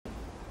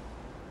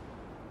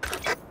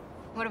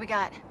What do we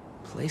got?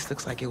 Place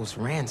looks like it was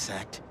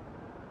ransacked.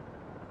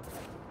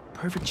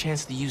 Perfect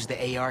chance to use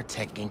the AR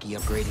tech Genki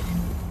upgraded.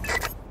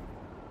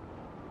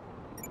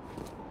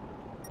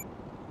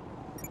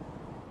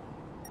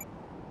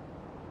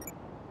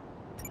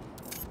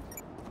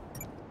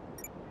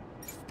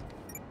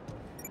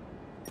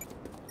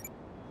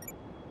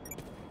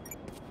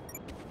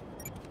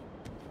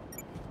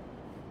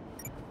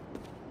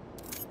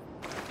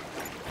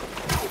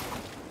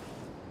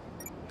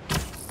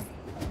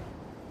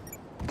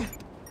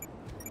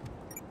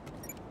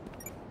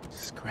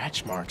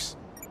 Scratch marks.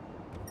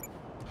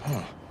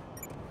 Huh.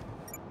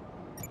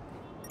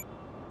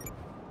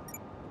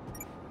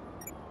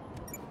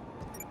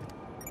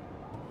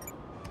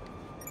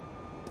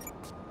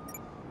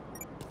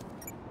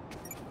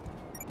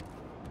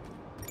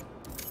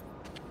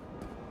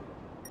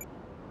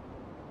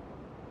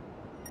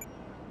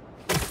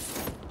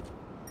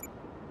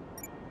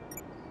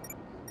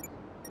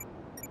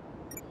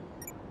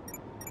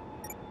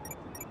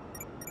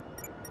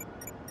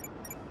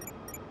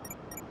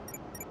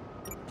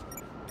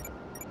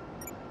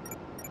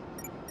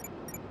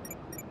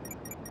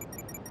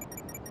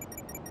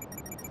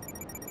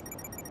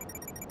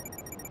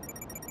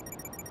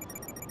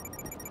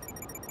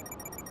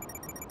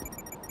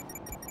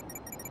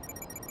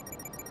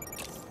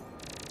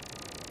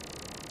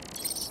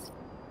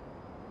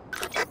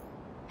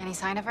 Any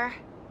sign of her?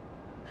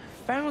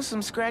 Found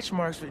some scratch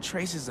marks with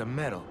traces of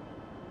metal.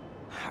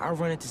 I'll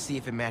run it to see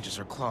if it matches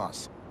her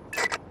claws.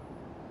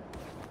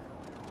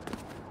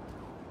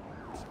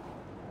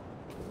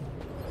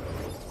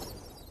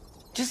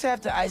 Just have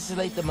to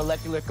isolate the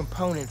molecular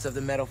components of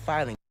the metal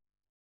filing.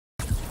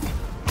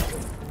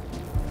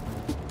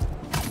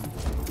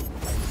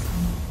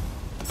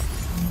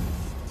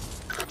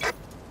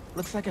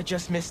 Looks like I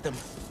just missed them.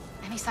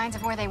 Any signs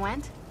of where they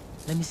went?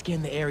 Let me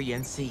scan the area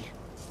and see.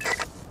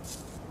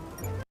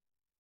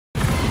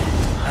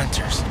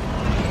 Hunters.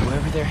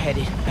 Wherever they're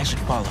headed, I should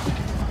follow.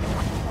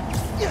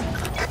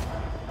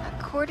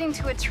 According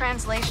to a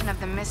translation of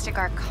the Mystic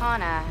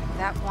Arcana,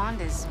 that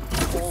wand is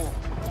old.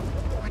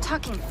 We're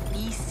talking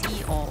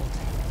BC old.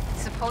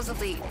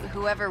 Supposedly,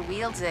 whoever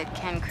wields it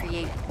can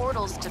create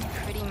portals to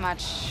pretty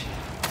much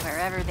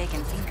wherever they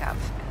can think of.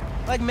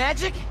 Like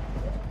magic?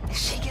 If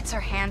she gets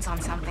her hands on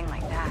something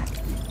like that...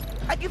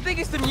 I can think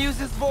of some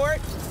uses for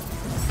it.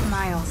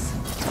 Miles,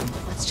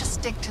 let's just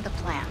stick to the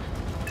plan.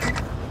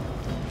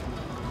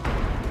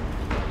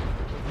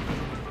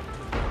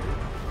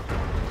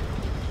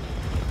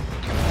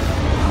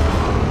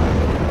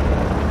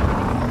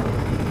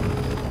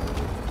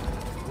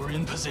 We're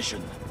in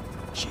position.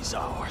 She's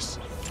ours.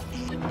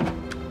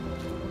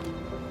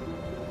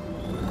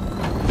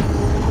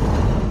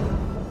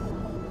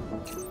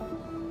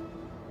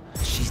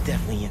 She's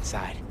definitely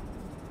inside.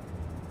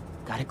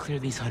 Gotta clear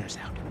these hunters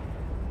out.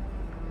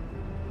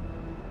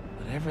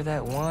 Whatever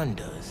that wand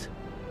does,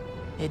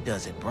 it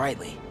does it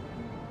brightly.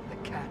 The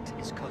cat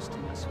is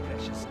costing us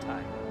precious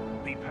time.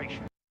 Be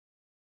patient.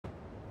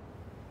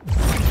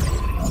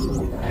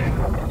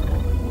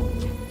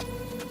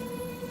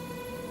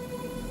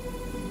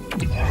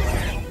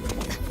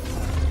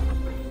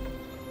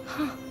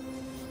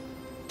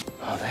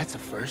 Oh, that's a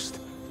first.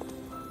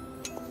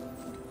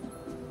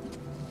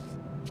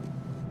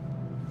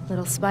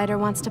 Little spider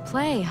wants to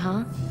play,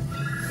 huh?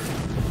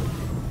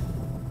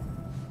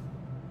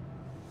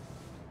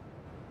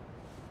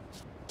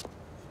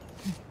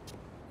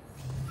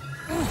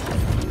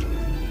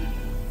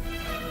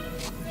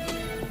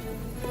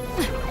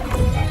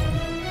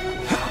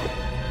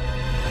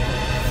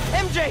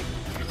 MJ!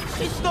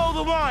 She stole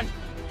the wand!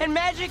 And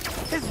magic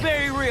is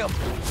very real.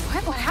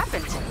 What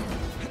happened?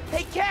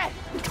 Hey, Cat!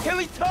 Can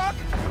we talk?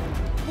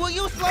 Will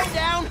you slow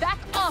down? Back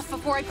off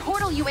before I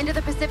portal you into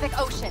the Pacific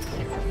Ocean.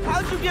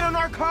 How'd you get on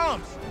our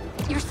comms?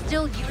 You're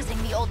still using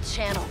the old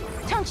channel.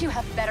 Don't you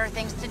have better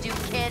things to do,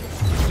 kid?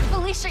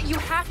 Felicia, you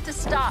have to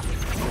stop.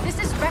 This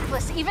is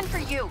reckless, even for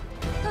you.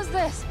 Who's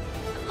this?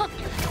 Huh,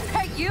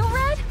 are you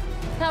Red?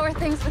 How are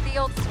things with the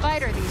old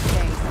spider these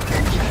days?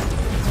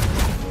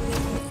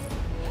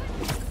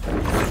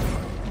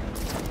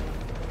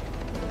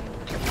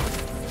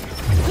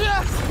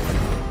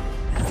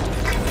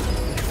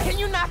 Can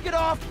you knock it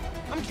off?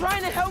 I'm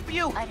trying to help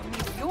you. I don't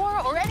need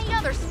your or any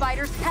other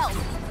spider's help.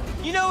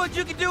 You know what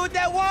you can do with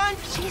that wand?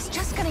 She's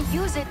just gonna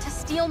use it to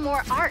steal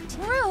more art.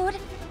 Rude.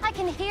 I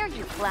can hear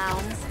you,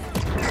 clowns.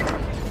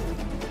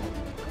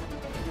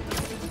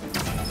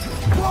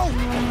 Whoa!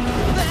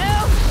 The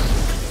hell?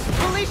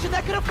 Felicia,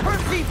 that could have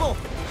hurt people!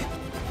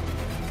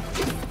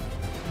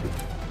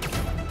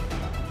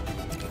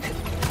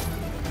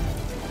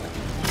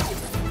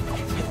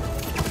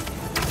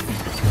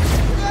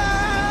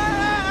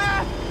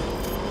 Ah!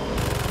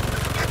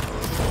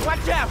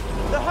 Watch out!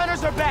 The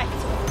hunters are back!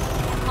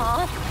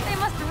 Huh? They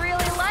must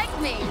really like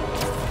me.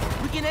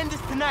 We can end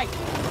this tonight.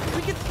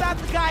 We can stop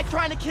the guy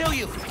trying to kill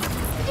you.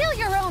 Steal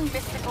your own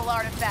mystical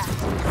artifact.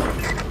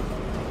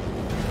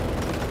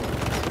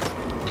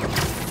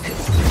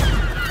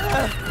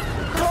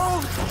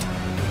 Cold!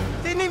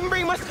 Didn't even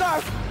bring my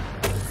scarf!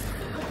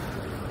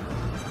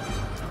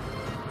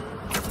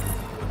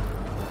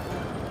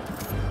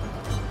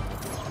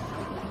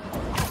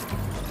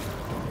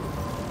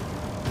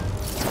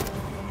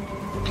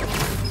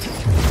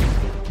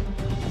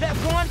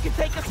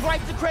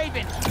 Get to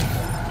Kraven!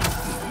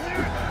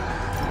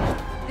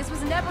 This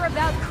was never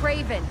about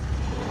Kraven.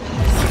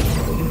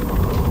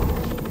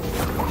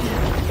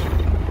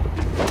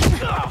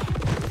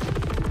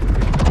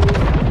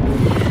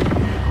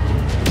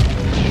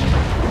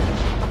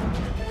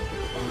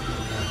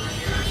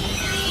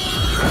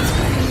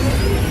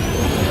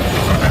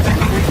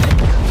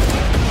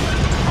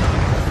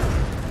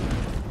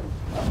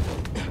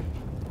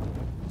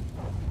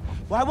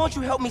 Why won't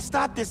you help me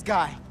stop this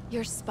guy?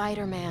 You're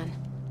Spider-Man.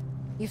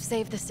 You've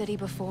saved the city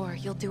before.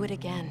 You'll do it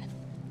again.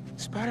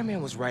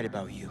 Spider-Man was right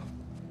about you.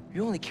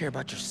 You only care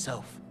about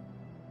yourself.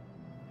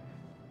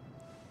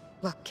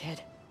 Look,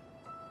 kid.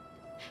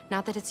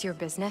 Not that it's your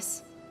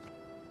business.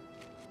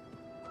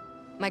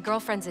 My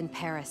girlfriend's in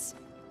Paris.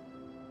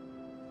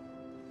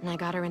 And I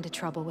got her into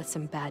trouble with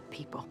some bad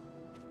people.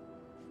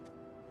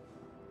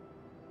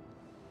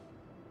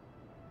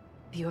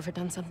 Have you ever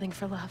done something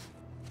for love?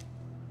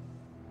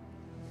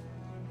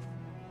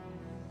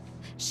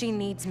 She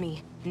needs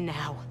me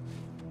now.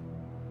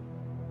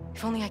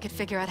 If only I could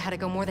figure out how to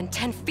go more than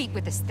 10 feet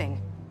with this thing.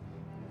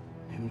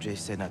 MJ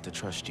said not to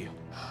trust you.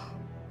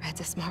 Red's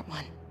a smart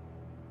one.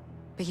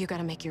 But you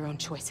gotta make your own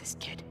choices,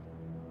 kid.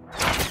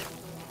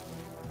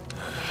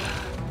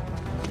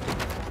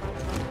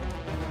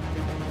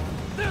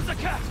 There's a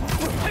cat!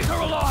 Take her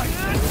alive!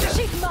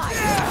 She's mine!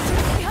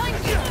 Behind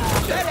you!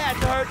 That had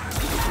to hurt!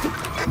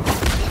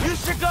 You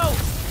should go!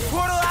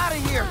 Portal out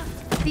of here!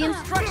 The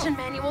instruction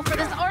manual for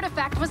this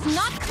artifact was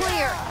not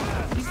clear!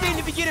 You seem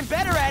to be getting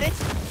better at it!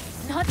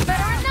 Not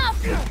better enough!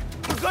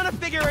 We're gonna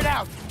figure it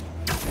out!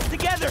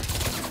 Together!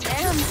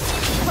 Damn!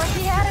 What's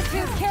the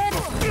attitude, kid?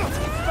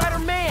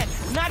 Spider-Man!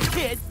 Not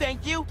kid,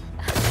 thank you!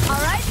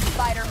 Alright,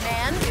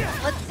 Spider-Man.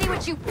 Let's see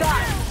what you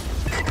got.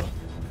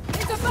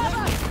 It's a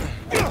baba!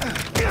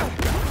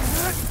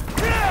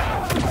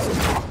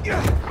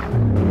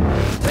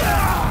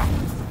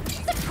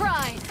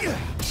 Surprise!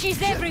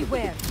 She's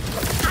everywhere!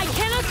 I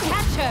cannot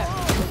catch her!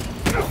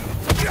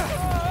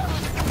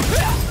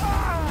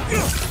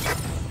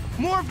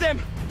 More of them!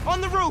 On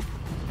the roof!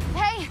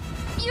 Hey!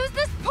 Use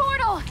this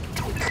portal!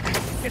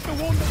 It's the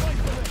one that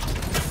likes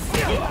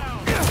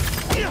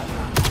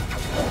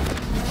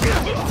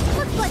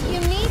Looks like you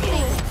need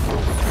me.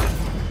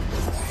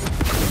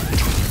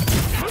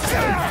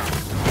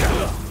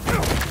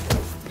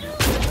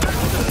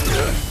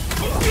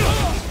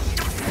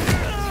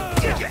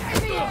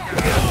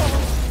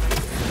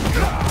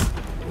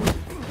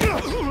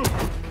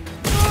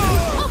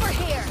 Over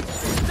here!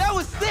 That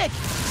was sick!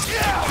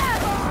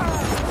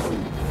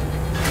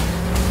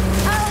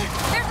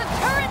 There's a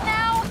turret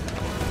now!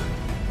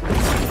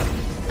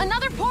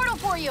 Another portal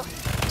for you!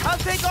 I'll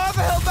take all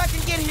the help I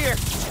can get here!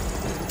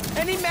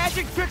 Any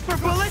magic tricks for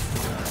bullets?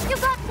 You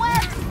got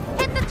webs!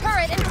 Hit the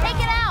turret and take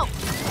it out!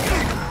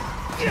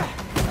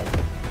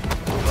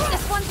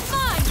 This one's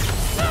mine!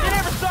 I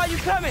never saw you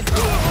coming!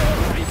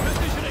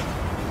 Repositioning!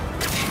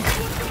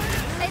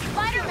 Hey,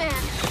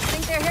 Spider-Man!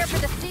 Think they're here for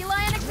the sea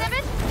lion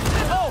exhibit?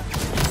 Oh!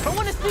 I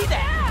want to see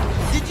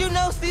that! Did you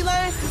know sea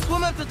lions can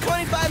swim up to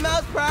 25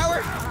 miles per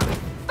hour?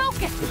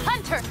 Focus!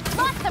 Hunter!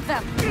 Lots of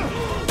them!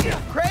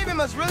 Kraven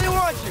must really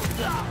want you!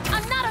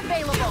 I'm not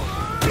available!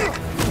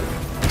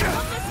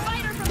 Stop the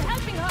spider from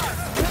helping her!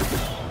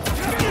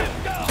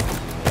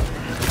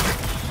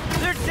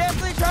 They're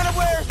definitely trying to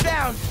wear us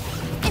down!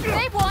 If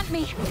they want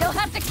me, they'll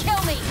have to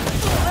kill me!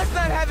 Let's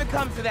not have it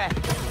come to that,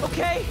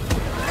 okay?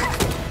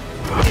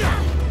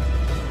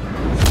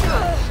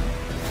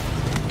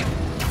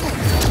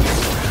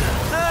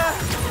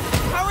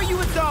 How are you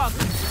with dogs?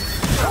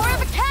 More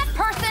of a cat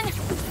person!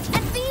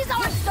 And these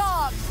aren't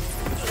dogs!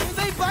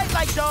 They bite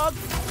like dogs!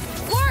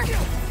 Work!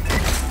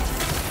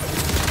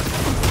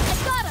 I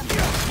got him!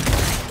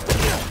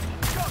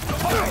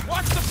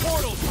 Watch the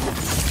portals!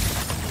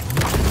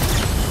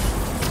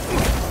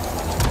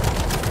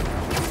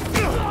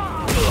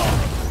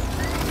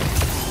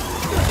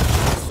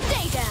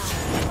 Stay down!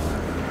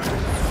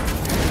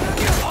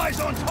 Eyes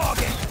on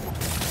target!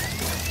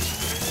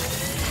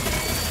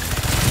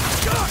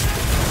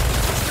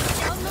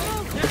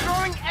 They're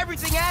throwing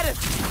everything at us!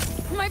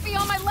 Might be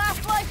on my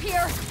last life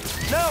here!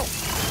 No!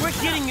 We're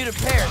getting you to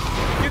Paris!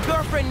 Your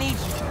girlfriend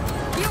needs you!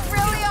 You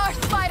really are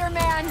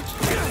Spider-Man!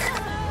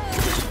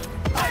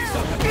 Eyes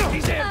up!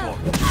 He's airborne!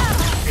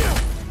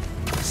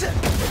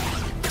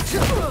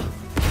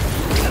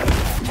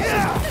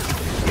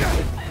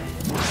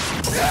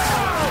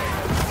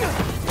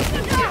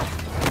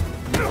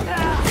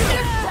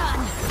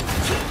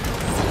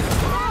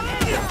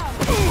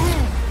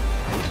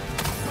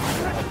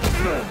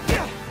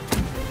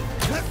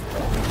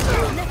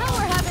 Now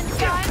we're having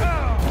fun!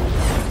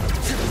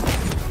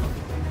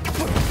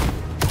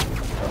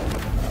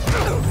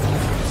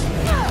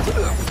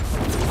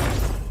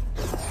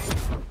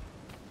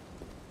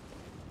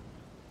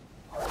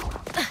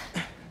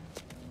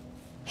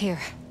 Here.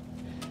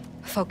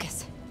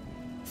 Focus.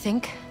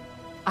 Think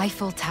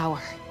Eiffel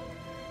Tower.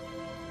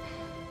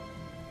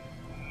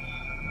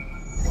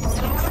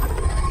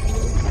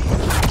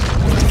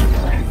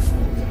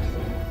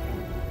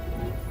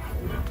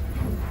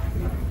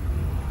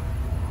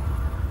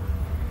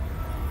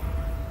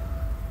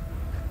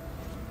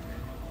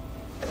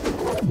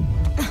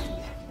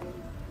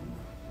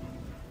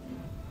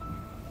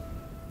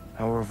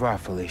 revoir,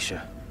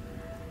 Felicia.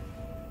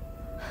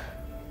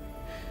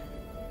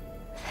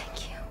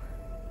 Thank you.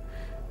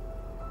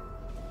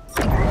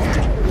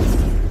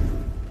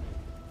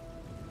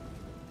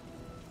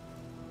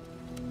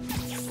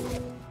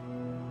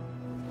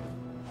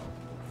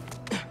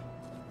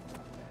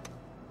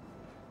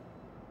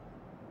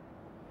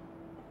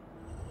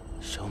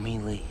 Show me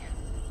Lee.